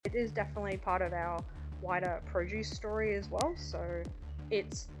it is definitely part of our wider produce story as well. So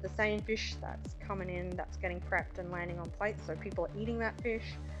it's the same fish that's coming in, that's getting prepped and landing on plates. So people are eating that fish.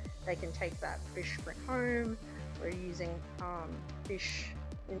 They can take that fish, bring home. We're using fish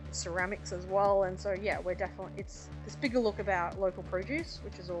in ceramics as well. And so, yeah, it's this bigger look about local produce,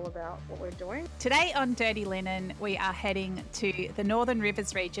 which is all about what we're doing. Today on Dirty Linen, we are heading to the Northern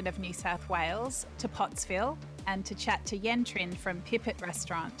Rivers region of New South Wales, to Pottsville, and to chat to Yen Trin from Pipit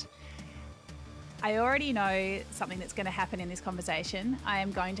Restaurant. I already know something that's going to happen in this conversation. I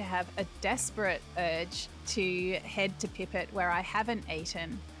am going to have a desperate urge to head to Pipit, where I haven't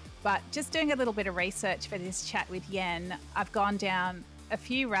eaten. But just doing a little bit of research for this chat with Yen, I've gone down a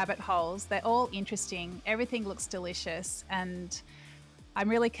few rabbit holes. They're all interesting. Everything looks delicious. And I'm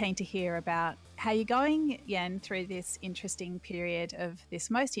really keen to hear about how you're going, Yen, through this interesting period of this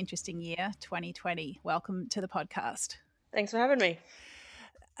most interesting year, 2020. Welcome to the podcast. Thanks for having me.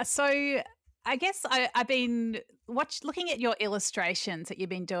 So I guess I've been looking at your illustrations that you've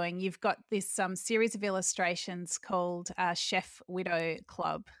been doing. You've got this series of illustrations called Chef Widow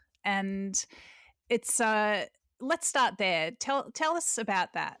Club. And it's let's start there. Tell us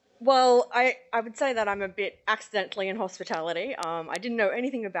about that. Well, I would say that I'm a bit accidentally in hospitality. I didn't know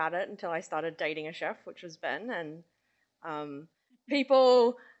anything about it until I started dating a chef, which was Ben, and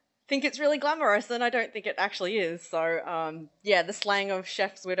people think it's really glamorous, and I don't think it actually is. So, yeah, the slang of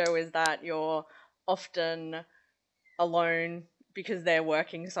chef's widow is that you're often alone because they're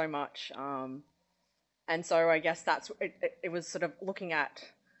working so much. And so I guess it was sort of looking at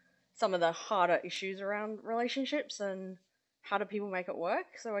some of the harder issues around relationships and how do people make it work.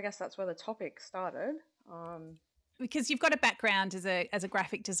 So I guess that's where the topic started. Because you've got a background as a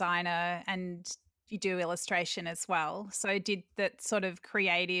graphic designer and you do illustration as well. So did that sort of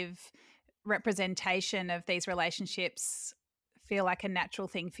creative representation of these relationships feel like a natural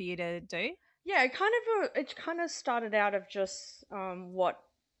thing for you to do? Yeah, it kind of started out of just what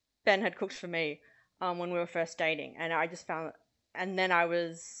Ben had cooked for me when we were first dating, and I just found, and then I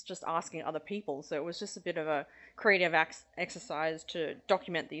was just asking other people. So it was just a bit of a creative exercise to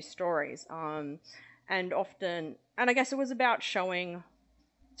document these stories, and I guess it was about showing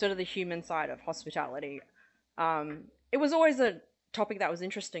sort of the human side of hospitality. It was always a topic that was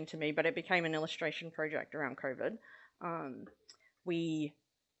interesting to me, but it became an illustration project around COVID. I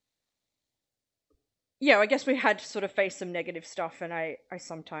guess we had to sort of face some negative stuff, and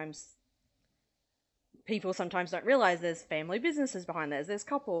people sometimes don't realize there's family businesses behind there's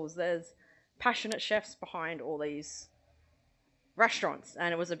couples, there's passionate chefs behind all these restaurants,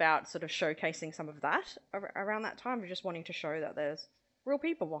 and it was about sort of showcasing some of that around that time, just wanting to show that there's real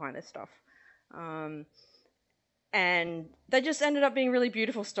people behind this stuff. And they just ended up being really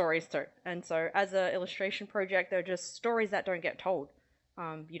beautiful stories too. And so as an illustration project, they're just stories that don't get told.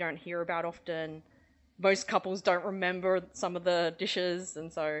 You don't hear about often. Most couples don't remember some of the dishes,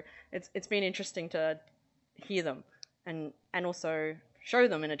 and so it's been interesting to hear them and also show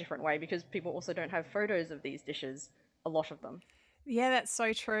them in a different way, because people also don't have photos of these dishes, a lot of them. Yeah, that's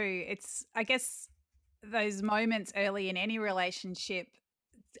so true. It's, I guess, those moments early in any relationship,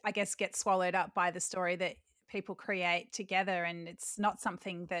 I guess, get swallowed up by the story that people create together, and it's not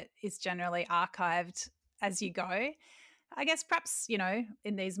something that is generally archived as you go. I guess perhaps,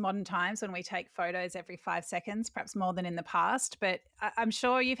 in these modern times when we take photos every 5 seconds, perhaps more than in the past, but I'm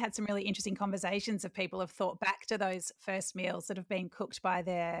sure you've had some really interesting conversations of people have thought back to those first meals that have been cooked by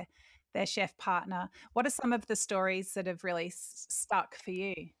their chef partner. What are some of the stories that have really stuck for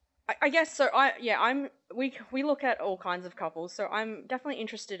you? I guess so. We look at all kinds of couples, so I'm definitely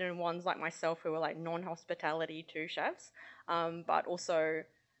interested in ones like myself who are like non-hospitality to chefs, but also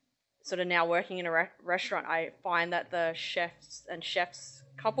sort of now working in a restaurant, I find that the chefs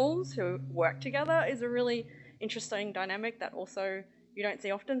couples who work together is a really interesting dynamic that also you don't see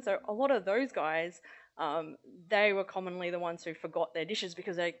often. So a lot of those guys, they were commonly the ones who forgot their dishes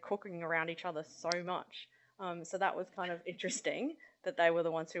because they're cooking around each other so much. So that was kind of interesting that they were the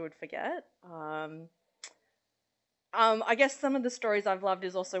ones who would forget. I guess some of the stories I've loved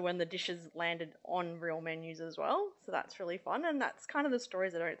is also when the dishes landed on real menus as well. So that's really fun. And that's kind of the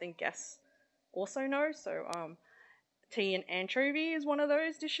stories I don't think guests also know. So tea and anchovy is one of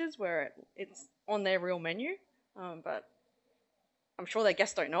those dishes where it's on their real menu. But I'm sure their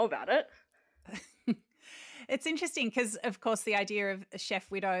guests don't know about it. It's interesting because, of course, the idea of a chef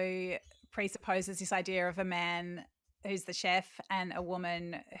widow presupposes this idea of a man who's the chef and a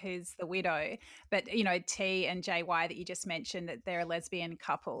woman who's the widow. But, T and JY that you just mentioned, that they're a lesbian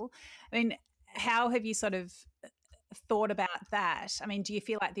couple. I mean, how have you sort of thought about that? I mean, do you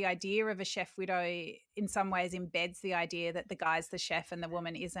feel like the idea of a chef widow in some ways embeds the idea that the guy's the chef and the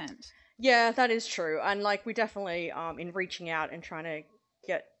woman isn't? Yeah, that is true. And like we definitely in reaching out and trying to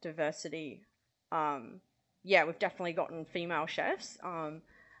get diversity, yeah, we've definitely gotten female chefs.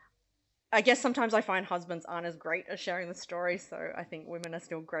 I guess sometimes I find husbands aren't as great at sharing the story, so I think women are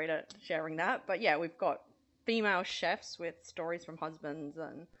still great at sharing that. But yeah, we've got female chefs with stories from husbands,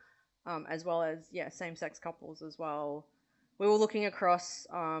 and as well as same-sex couples as well. We were looking across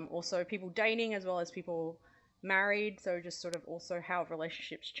also people dating as well as people married, so just sort of also how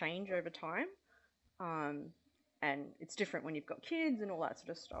relationships change over time. Um, and it's different when you've got kids and all that sort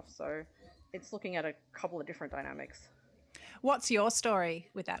of stuff. So it's looking at a couple of different dynamics. What's your story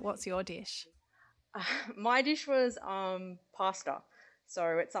with that? What's your dish? My dish was pasta.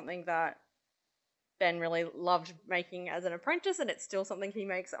 So it's something that Ben really loved making as an apprentice, and it's still something he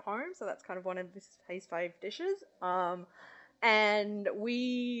makes at home. So that's kind of one of his fave dishes. And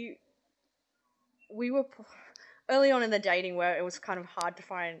we were early on in the dating where it was kind of hard to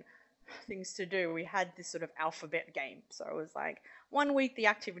find things to do. We had this sort of alphabet game. So it was like 1 week the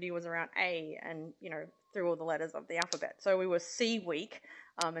activity was around A, and through all the letters of the alphabet. So we were C week,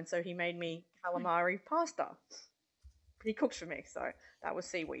 and so he made me calamari pasta. He cooked for me, so that was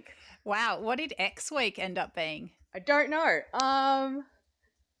C week. Wow, what did X week end up being? I don't know. I'm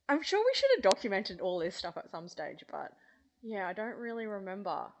sure we should have documented all this stuff at some stage, but yeah, I don't really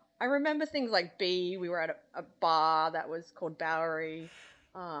remember. I remember things like B. We were at a bar that was called Bowery.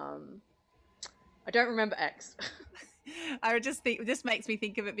 I don't remember X. I would just think, this makes me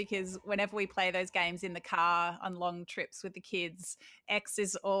think of it because whenever we play those games in the car on long trips with the kids, X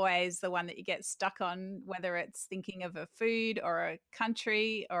is always the one that you get stuck on, whether it's thinking of a food or a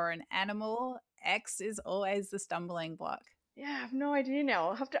country or an animal. X is always the stumbling block. Yeah, I have no idea now.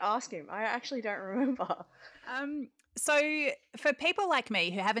 I'll have to ask him. I actually don't remember. So for people like me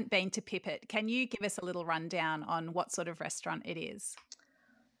who haven't been to Pipit, can you give us a little rundown on what sort of restaurant it is?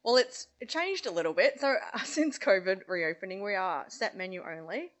 Well, it changed a little bit. So since COVID reopening, we are set menu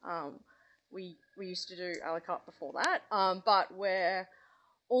only. We used to do a la carte before that, but we're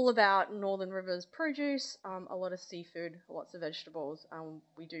all about Northern Rivers produce, a lot of seafood, lots of vegetables.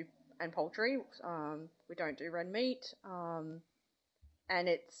 We do, and poultry. We don't do red meat, and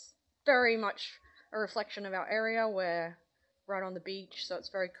it's very much a reflection of our area. We're right on the beach, so it's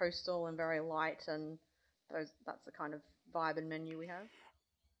very coastal and very light, and that's the kind of vibe and menu we have.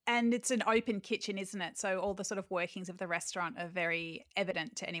 And it's an open kitchen, isn't it? So all the sort of workings of the restaurant are very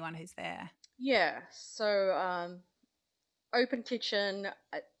evident to anyone who's there. Yeah, so open kitchen,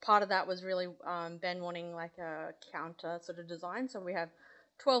 part of that was really Ben wanting like a counter sort of design. So we have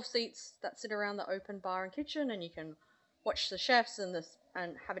 12 seats that sit around the open bar and kitchen, and you can watch the chefs and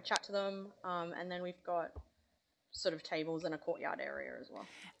have a chat to them. And then we've got sort of tables and a courtyard area as well.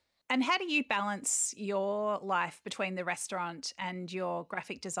 And how do you balance your life between the restaurant and your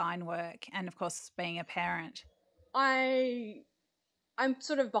graphic design work and, of course, being a parent? I'm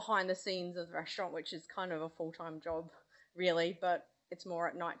sort of behind the scenes of the restaurant, which is kind of a full-time job, really, but it's more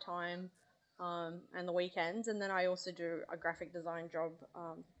at night time and the weekends. And then I also do a graphic design job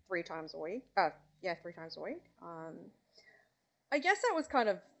 3 times a week. 3 times a week. I guess that was kind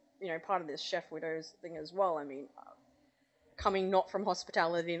of, part of this Chef Widows thing as well. I mean, coming not from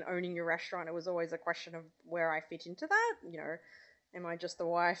hospitality and owning your restaurant, it was always a question of where I fit into that. Am I just the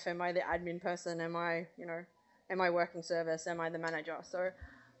wife? Am I the admin person? Am I working service? Am I the manager? So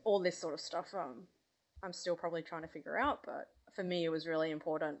all this sort of stuff, I'm still probably trying to figure out. But for me, it was really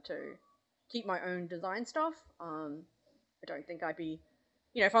important to keep my own design stuff. I don't think I'd be,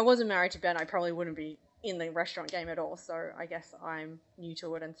 if I wasn't married to Ben, I probably wouldn't be in the restaurant game at all. So I guess I'm new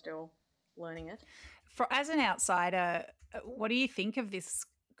to it and still learning it. As an outsider, what do you think of this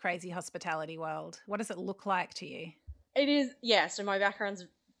crazy hospitality world? What does it look like to you? It is, yeah. So my background's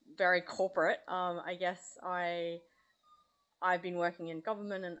very corporate. I guess I've been working in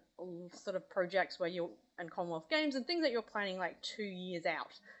government and sort of projects where and Commonwealth Games and things that you're planning like 2 years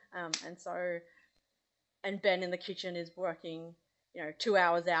out. And Ben in the kitchen is working, 2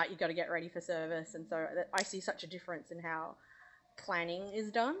 hours out. You've got to get ready for service, and so I see such a difference in how planning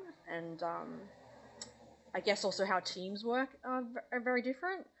is done, and I guess also how teams work are very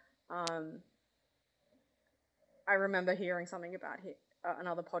different. I remember hearing something about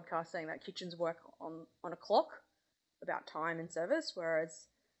another podcast saying that kitchens work on a clock about time and service, whereas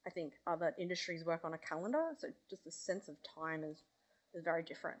I think other industries work on a calendar. So just the sense of time is very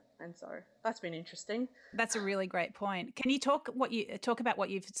different, and so that's been interesting. That's a really great point. Can you talk about what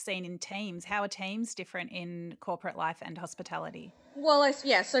you've seen in teams? How are teams different in corporate life and hospitality? Well,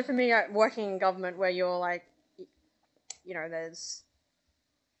 so for me, working in government, where you're like there's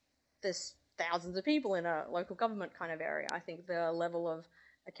thousands of people in a local government kind of area. I think the level of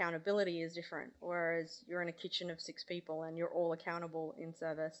accountability is different, whereas you're in a kitchen of 6 people and you're all accountable in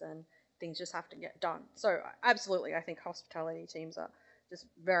service and things just have to get done. So absolutely, I think hospitality teams are just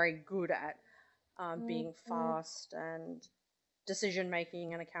very good at being fast and decision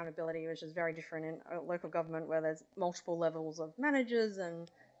making and accountability, which is very different in a local government where there's multiple levels of managers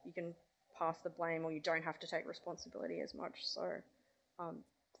and you can pass the blame or you don't have to take responsibility as much. So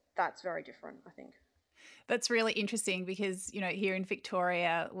that's very different, I think. That's really interesting because, here in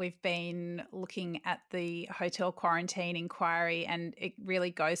Victoria, we've been looking at the hotel quarantine inquiry, and it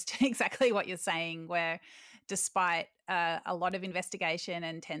really goes to exactly what you're saying, where despite a lot of investigation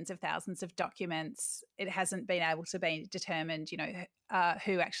and tens of thousands of documents, it hasn't been able to be determined,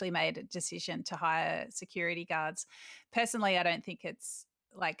 who actually made a decision to hire security guards. Personally, I don't think it's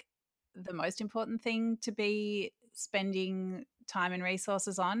like the most important thing to be spending time and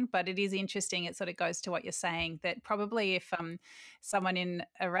resources on, but it is interesting. It sort of goes to what you're saying, that probably if someone in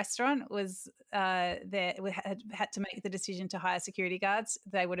a restaurant was there had to make the decision to hire security guards,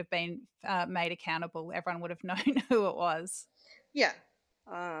 they would have been made accountable. Everyone would have known who it was. Yeah.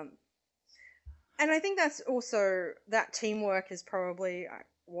 And I think that's also, that teamwork is probably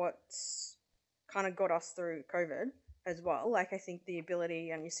what's kind of got us through COVID as well. Like, I think the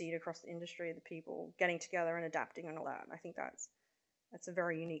ability, and you see it across the industry, the people getting together and adapting and all that. I think that's a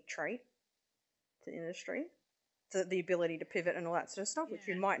very unique trait to the industry. So the ability to pivot and all that sort of stuff, which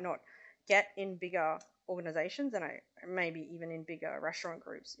you might not get in bigger organizations and maybe even in bigger restaurant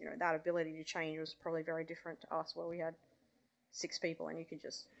groups. That ability to change was probably very different to us, where we had 6 people and you could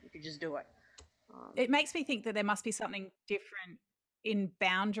just do it. It makes me think that there must be something different in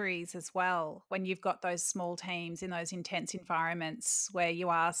boundaries as well, when you've got those small teams in those intense environments where you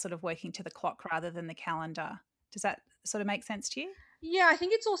are sort of working to the clock rather than the calendar. Does that sort of make sense to you? Yeah, I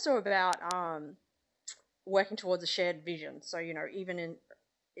think it's also about working towards a shared vision. So, even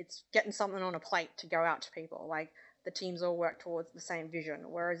it's getting something on a plate to go out to people. Like, the teams all work towards the same vision.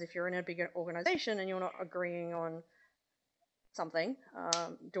 Whereas if you're in a bigger organization and you're not agreeing on something,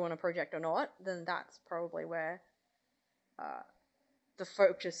 doing a project or not, then that's probably where the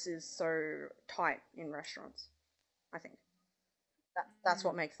focus is so tight in restaurants. I think that's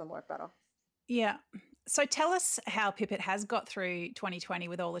what makes them work better. Yeah. So tell us how Pipit has got through 2020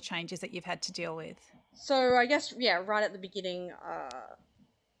 with all the changes that you've had to deal with. So I guess, right at the beginning,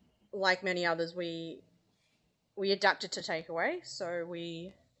 like many others, we adapted to takeaway. So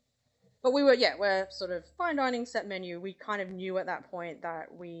we're sort of fine dining, set menu. We kind of knew at that point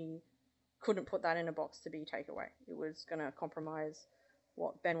that we couldn't put that in a box to be takeaway. It was going to compromise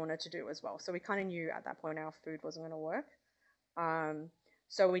what Ben wanted to do as well. So we kind of knew at that point our food wasn't going to work.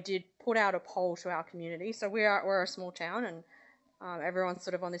 So we did put out a poll to our community. So we're a small town, and everyone's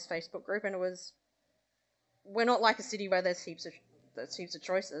sort of on this Facebook group, and we're not like a city where there's heaps of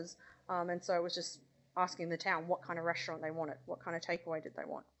choices. And so it was just asking the town what kind of restaurant they wanted, what kind of takeaway did they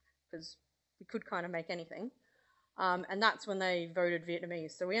want, because we could kind of make anything. And that's when they voted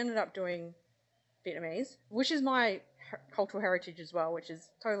Vietnamese. So we ended up doing Vietnamese, which is my cultural heritage as well, which is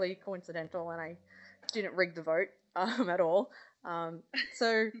totally coincidental, and I didn't rig the vote at all.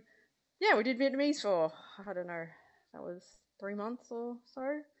 So yeah, we did Vietnamese for, I don't know, that was 3 months or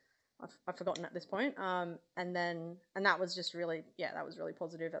so. I've forgotten at this point. And that was just really, that was really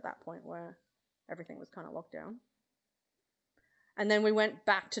positive at that point, where everything was kind of locked down. And then we went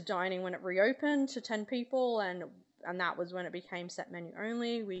back to dining when it reopened to 10 people, and that was when it became set menu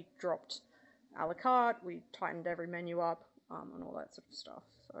only. We dropped a la carte, we tightened every menu up, and all that sort of stuff.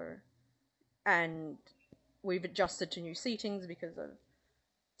 So, and we've adjusted to new seatings because of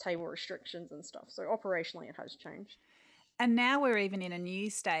table restrictions and stuff. So operationally it has changed. And now we're even in a new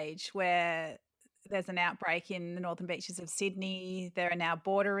stage where there's an outbreak in the northern beaches of Sydney. There are now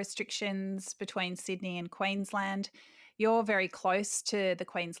border restrictions between Sydney and Queensland. You're very close to the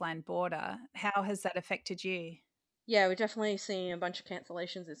Queensland border. How has that affected you? Yeah, we've definitely seen a bunch of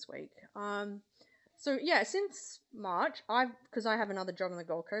cancellations this week. So yeah, since March, because I have another job on the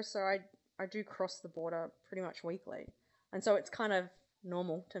Gold Coast, so I do cross the border pretty much weekly. And so it's kind of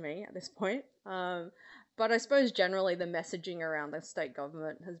normal to me at this point. But I suppose generally the messaging around the state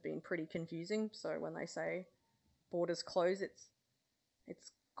government has been pretty confusing. So when they say borders close,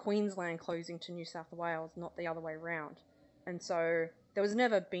 it's Queensland closing to New South Wales, not the other way around. And so there was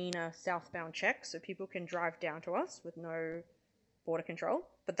never been a southbound check, so people can drive down to us with no border control.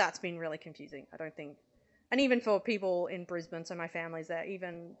 But that's been really confusing, I don't think. And even for people in Brisbane, so my family's there,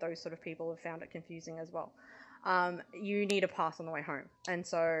 even those sort of people have found it confusing as well. You need a pass on the way home. And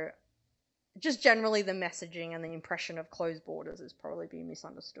so just generally the messaging and the impression of closed borders is probably being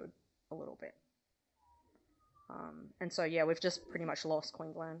misunderstood a little bit. And so, yeah, we've just pretty much lost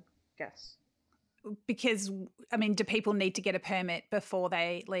Queensland, I guess. Because, I mean, do people need to get a permit before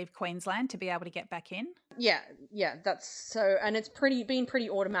they leave Queensland to be able to get back in? Yeah, that's so, and it's been pretty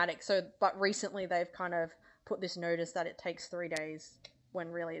automatic. So, but recently they've kind of put this notice that it takes 3 days when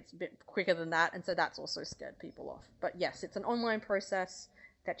really it's a bit quicker than that, and so that's also scared people off. But yes, it's an online process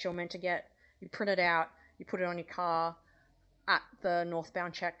that you're meant to get. You print it out, you put it on your car. At the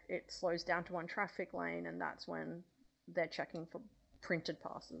northbound check, it slows down to one traffic lane, and that's when they're checking for printed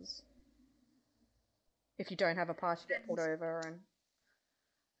passes. If you don't have a pass, you get pulled over,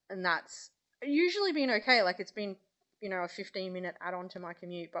 and that's usually been okay. Like, it's been, a 15-minute add-on to my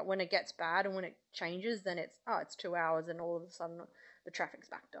commute, but when it gets bad and when it changes, then it's 2 hours, and all of a sudden the traffic's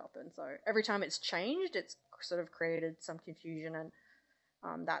backed up. And so every time it's changed, it's sort of created some confusion,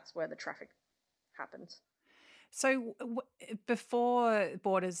 and that's where the traffic happens. So before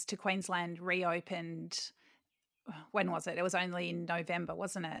borders to Queensland reopened, when was it? It was only in November,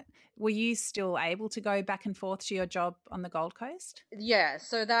 wasn't it? Were you still able to go back and forth to your job on the Gold Coast? Yeah,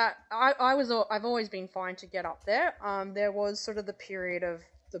 so that I've always been fine to get up there. There was sort of the period of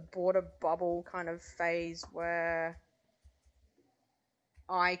the border bubble kind of phase where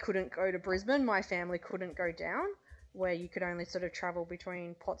I couldn't go to Brisbane, my family couldn't go down, where you could only sort of travel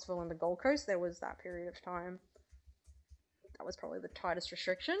between Pottsville and the Gold Coast. There was that period of time. That was probably the tightest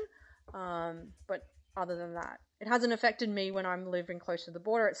restriction. But other than that, it hasn't affected me when I'm living close to the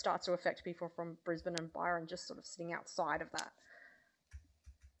border. It starts to affect people from Brisbane and Byron just sort of sitting outside of that.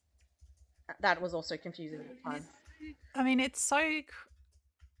 That was also confusing at the time. I mean, it's so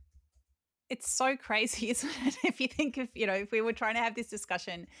crazy, isn't it? If you think of, if we were trying to have this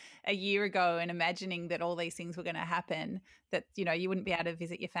discussion a year ago and imagining that all these things were going to happen, that, you wouldn't be able to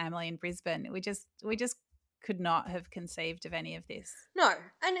visit your family in Brisbane. We just could not have conceived of any of this. No,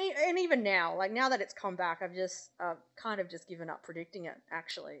 and even now, like now that it's come back, I've just kind of just given up predicting it,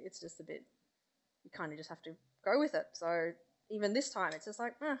 actually. It's just a bit, you kind of just have to go with it. So even this time, it's just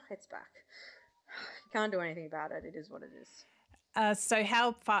like, it's back. You can't do anything about it. It is what it is. So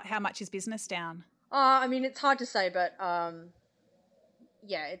how much is business down? I mean, it's hard to say, but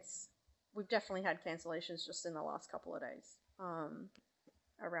yeah, we've definitely had cancellations just in the last couple of days.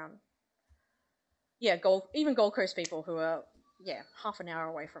 Around, yeah, even Gold Coast people who are half an hour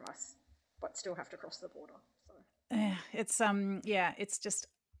away from us, but still have to cross the border. So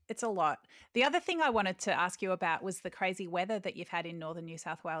it's a lot. The other thing I wanted to ask you about was the crazy weather that you've had in northern New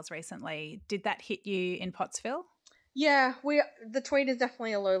South Wales recently. Did that hit you in Pottsville? Yeah, the Tweed is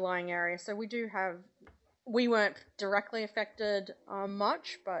definitely a low-lying area, so we weren't directly affected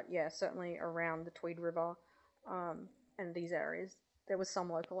much, but yeah, certainly around the Tweed River and these areas, there was some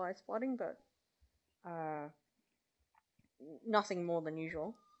localized flooding, but nothing more than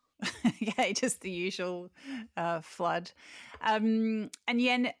usual. Yeah, just the usual flood. And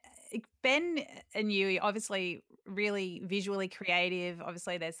Yen, Ben and you obviously really visually creative.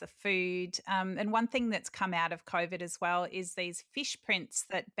 Obviously, there's the food. And one thing that's come out of COVID as well is these fish prints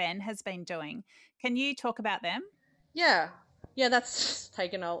that Ben has been doing. Can you talk about them? Yeah, that's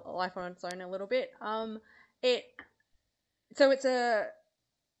taken a life on its own a little bit. It's a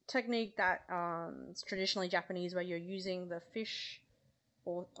technique that is traditionally Japanese, where you're using the fish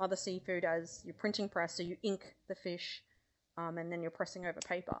or other seafood as your printing press. So you ink the fish, and then you're pressing over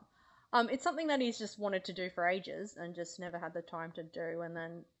paper. It's something that he's just wanted to do for ages and just never had the time to do. And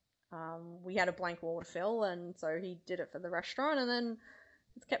then we had a blank wall to fill, and so he did it for the restaurant, and then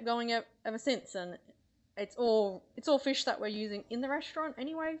it's kept going ever since. And it's all fish that we're using in the restaurant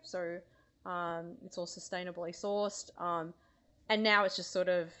anyway, so it's all sustainably sourced. And now it's just sort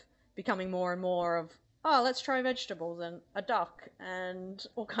of becoming more and more of, let's try vegetables and a duck and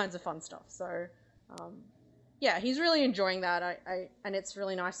all kinds of fun stuff. So yeah, he's really enjoying that. And it's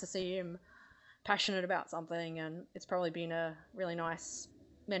really nice to see him passionate about something, and it's probably been a really nice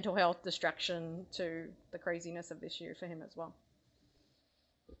mental health distraction to the craziness of this year for him as well.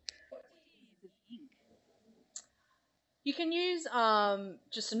 You can use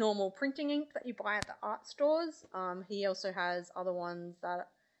just a normal printing ink that you buy at the art stores. He also has other ones that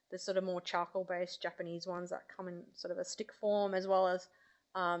there's sort of more charcoal-based Japanese ones that come in sort of a stick form, as well as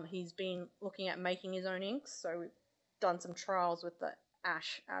he's been looking at making his own inks. So we've done some trials with the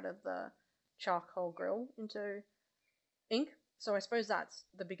ash out of the charcoal grill into ink. So I suppose that's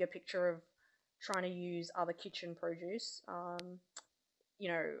the bigger picture of trying to use other kitchen produce, and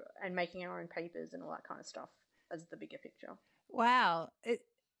making our own papers and all that kind of stuff as the bigger picture. Wow.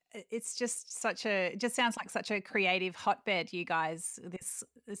 it's just it just sounds like such a creative hotbed, you guys, this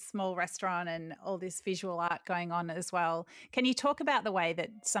small restaurant and all this visual art going on as well. Can you talk about the way that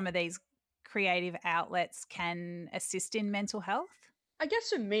some of these creative outlets can assist in mental health? I guess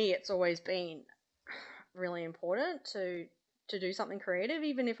for me, it's always been really important to do something creative.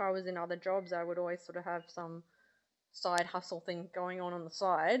 Even if I was in other jobs, I would always sort of have some side hustle thing going on the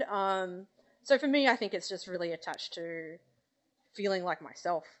side. So for me, I think it's just really attached to feeling like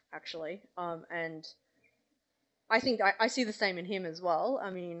myself, actually. And I think I see the same in him as well.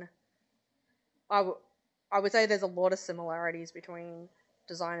 I mean, I would say there's a lot of similarities between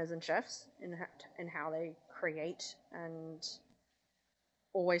designers and chefs in how they create and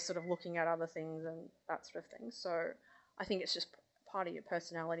always sort of looking at other things and that sort of thing. So I think it's just part of your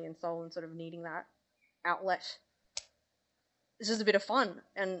personality and soul and sort of needing that outlet. It's just a bit of fun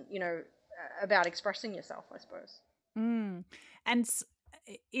and, about expressing yourself, I suppose. Mm. And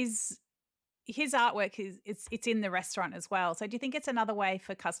is his artwork it's in the restaurant as well. So do you think it's another way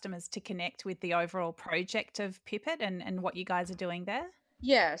for customers to connect with the overall project of Pipit and what you guys are doing there?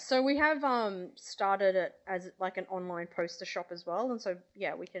 Yeah, so we have started it as like an online poster shop as well, and so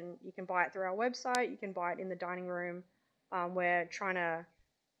yeah, you can buy it through our website. You can buy it in the dining room. We're trying to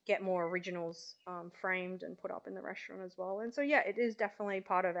get more originals framed and put up in the restaurant as well, and so yeah, it is definitely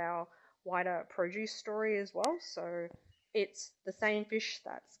part of our wider produce story as well. So it's the same fish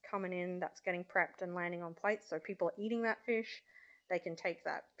that's coming in, that's getting prepped and landing on plates. So people are eating that fish. They can take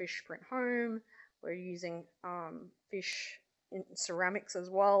that fish print home. We're using fish in ceramics as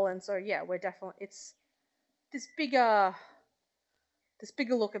well, and so yeah, we're definitely it's this bigger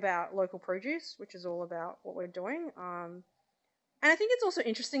look about local produce, which is all about what we're doing. And I think it's also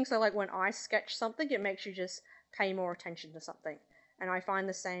interesting. So like when I sketch something, it makes you just pay more attention to something. And I find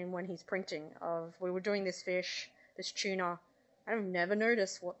the same when he's printing. We were doing this fish, this tuna, and I've never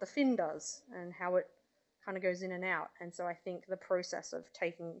noticed what the fin does and how it kind of goes in and out. And so I think the process of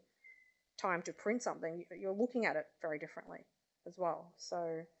taking time to print something, you're looking at it very differently as well.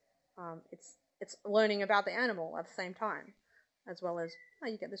 So it's learning about the animal at the same time, as well as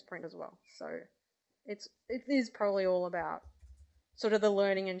you get this print as well. So it is probably all about sort of the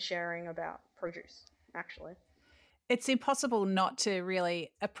learning and sharing about produce, actually. It's impossible not to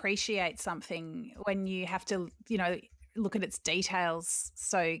really appreciate something when you have to, look at its details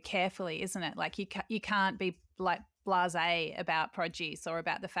so carefully, isn't it? Like you can't be like blasé about produce or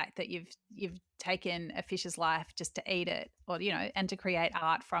about the fact that you've taken a fish's life just to eat it, or and to create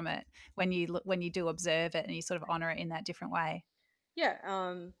art from it when you do observe it and you sort of honor it in that different way. Yeah.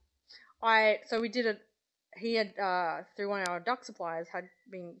 So we did it. He had through one of our duck suppliers had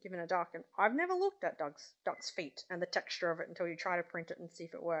been given a duck, and I've never looked at duck's feet and the texture of it until you try to print it and see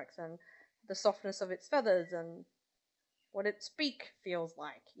if it works, and the softness of its feathers and what its beak feels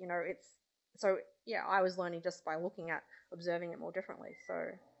like. It's so yeah. I was learning just by observing it more differently. So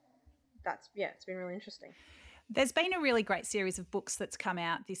it's been really interesting. There's been a really great series of books that's come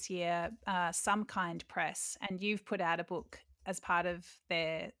out this year, Some Kind Press, and you've put out a book as part of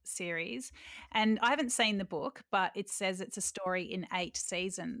their series. And I haven't seen the book, but it says it's a story in 8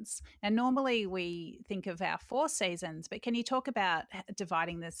 seasons. Now, normally we think of our 4 seasons, but can you talk about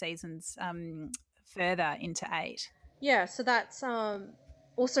dividing the seasons further into 8? Yeah, so that's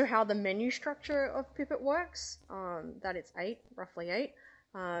also how the menu structure of Pipit works, that it's 8, roughly 8.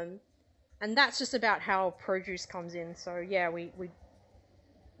 And that's just about how produce comes in. So yeah, we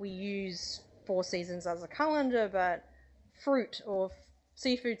use 4 seasons as a calendar, but fruit or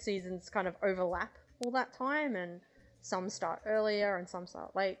seafood seasons kind of overlap all that time, and some start earlier and some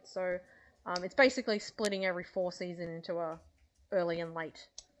start late. So it's basically splitting every 4 season into a early and late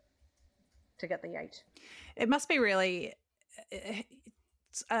to get the 8. It must be really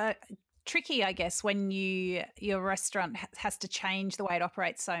tricky, I guess, when your restaurant has to change the way it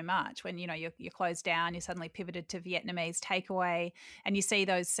operates so much. When you're closed down, you're suddenly pivoted to Vietnamese takeaway, and you see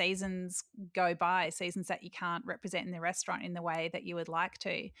those seasons go by, seasons that you can't represent in the restaurant in the way that you would like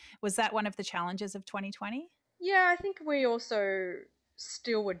to. Was that one of the challenges of 2020? Yeah, I think we also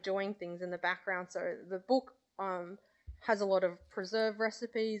still were doing things in the background. So the book has a lot of preserve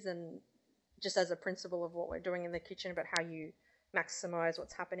recipes, and just as a principle of what we're doing in the kitchen about how you maximize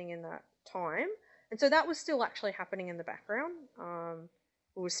what's happening in that time. And so that was still actually happening in the background.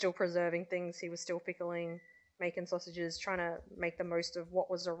 We were still preserving things. He was still pickling, making sausages, trying to make the most of what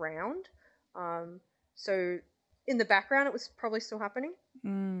was around. So in the background, it was probably still happening.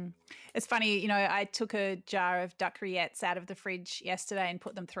 It's funny, I took a jar of duck rillettes out of the fridge yesterday and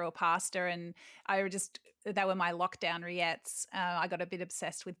put them through a pasta, and they were my lockdown rillettes. I got a bit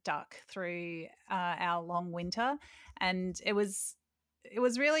obsessed with duck through our long winter, and it was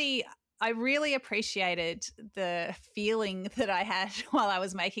I really appreciated the feeling that I had while I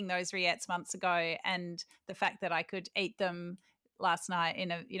was making those rillettes months ago, and the fact that I could eat them last night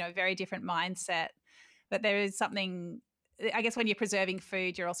in a very different mindset. But there is something, I guess, when you're preserving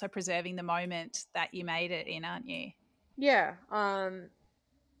food, you're also preserving the moment that you made it in, aren't you? Yeah.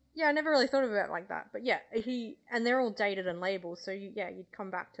 Yeah, I never really thought of it like that. But yeah, and they're all dated and labeled, so you'd come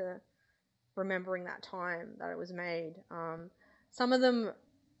back to remembering that time that it was made. Some of them,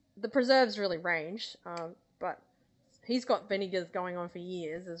 the preserves really range, but he's got vinegars going on for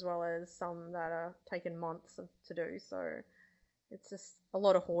years, as well as some that are taken months to do. So it's just a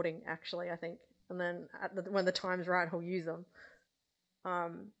lot of hoarding, actually, I think. And then when the time's right, he'll use them.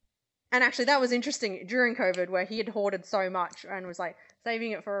 And actually, that was interesting during COVID, where he had hoarded so much and was like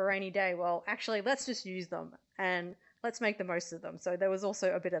saving it for a rainy day. Well, actually, let's just use them and let's make the most of them. So there was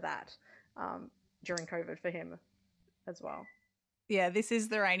also a bit of that during COVID for him as well. Yeah, this is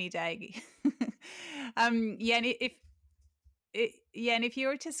the rainy day. And if you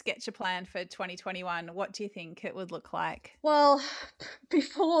were to sketch a plan for 2021, what do you think it would look like? Well,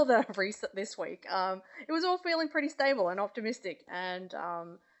 before the reset this week, it was all feeling pretty stable and optimistic, and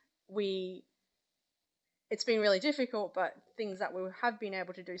it's been really difficult, but things that we have been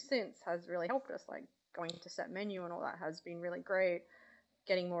able to do since has really helped us, like going to set menu and all that has been really great,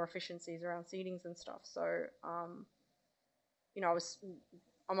 getting more efficiencies around seatings and stuff. So,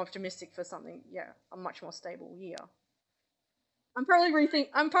 I'm optimistic for something, a much more stable year. I'm probably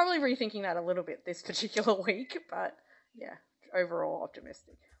rethinking that a little bit this particular week, but yeah, overall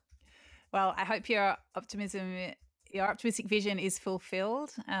optimistic. Well, I hope your optimistic vision is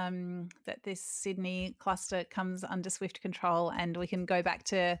fulfilled, that this Sydney cluster comes under swift control and we can go back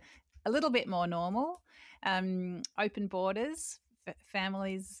to a little bit more normal, open borders,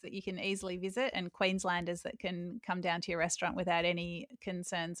 families that you can easily visit, and Queenslanders that can come down to your restaurant without any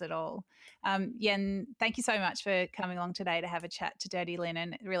concerns at all. Yen, thank you so much for coming along today to have a chat to Dirty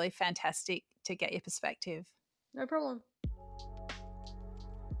Linen. Really fantastic to get your perspective. No problem.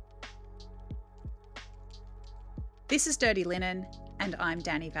 This is Dirty Linen, and I'm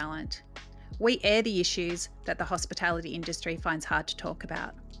Danny Vallant. We air the issues that the hospitality industry finds hard to talk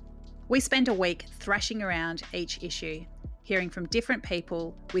about. We spend a week thrashing around each issue, hearing from different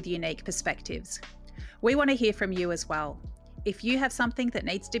people with unique perspectives. We want to hear from you as well. If you have something that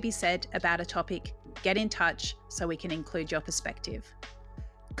needs to be said about a topic, get in touch so we can include your perspective.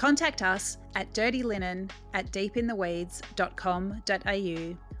 Contact us at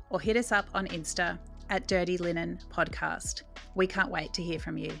dirtylinen@deepintheweeds.com.au or hit us up on Insta at Dirty Linen Podcast. We can't wait to hear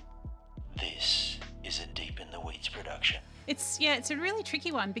from you. This is a Deep in the Weeds production. It's a really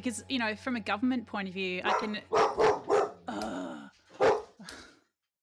tricky one because, from a government point of view, I can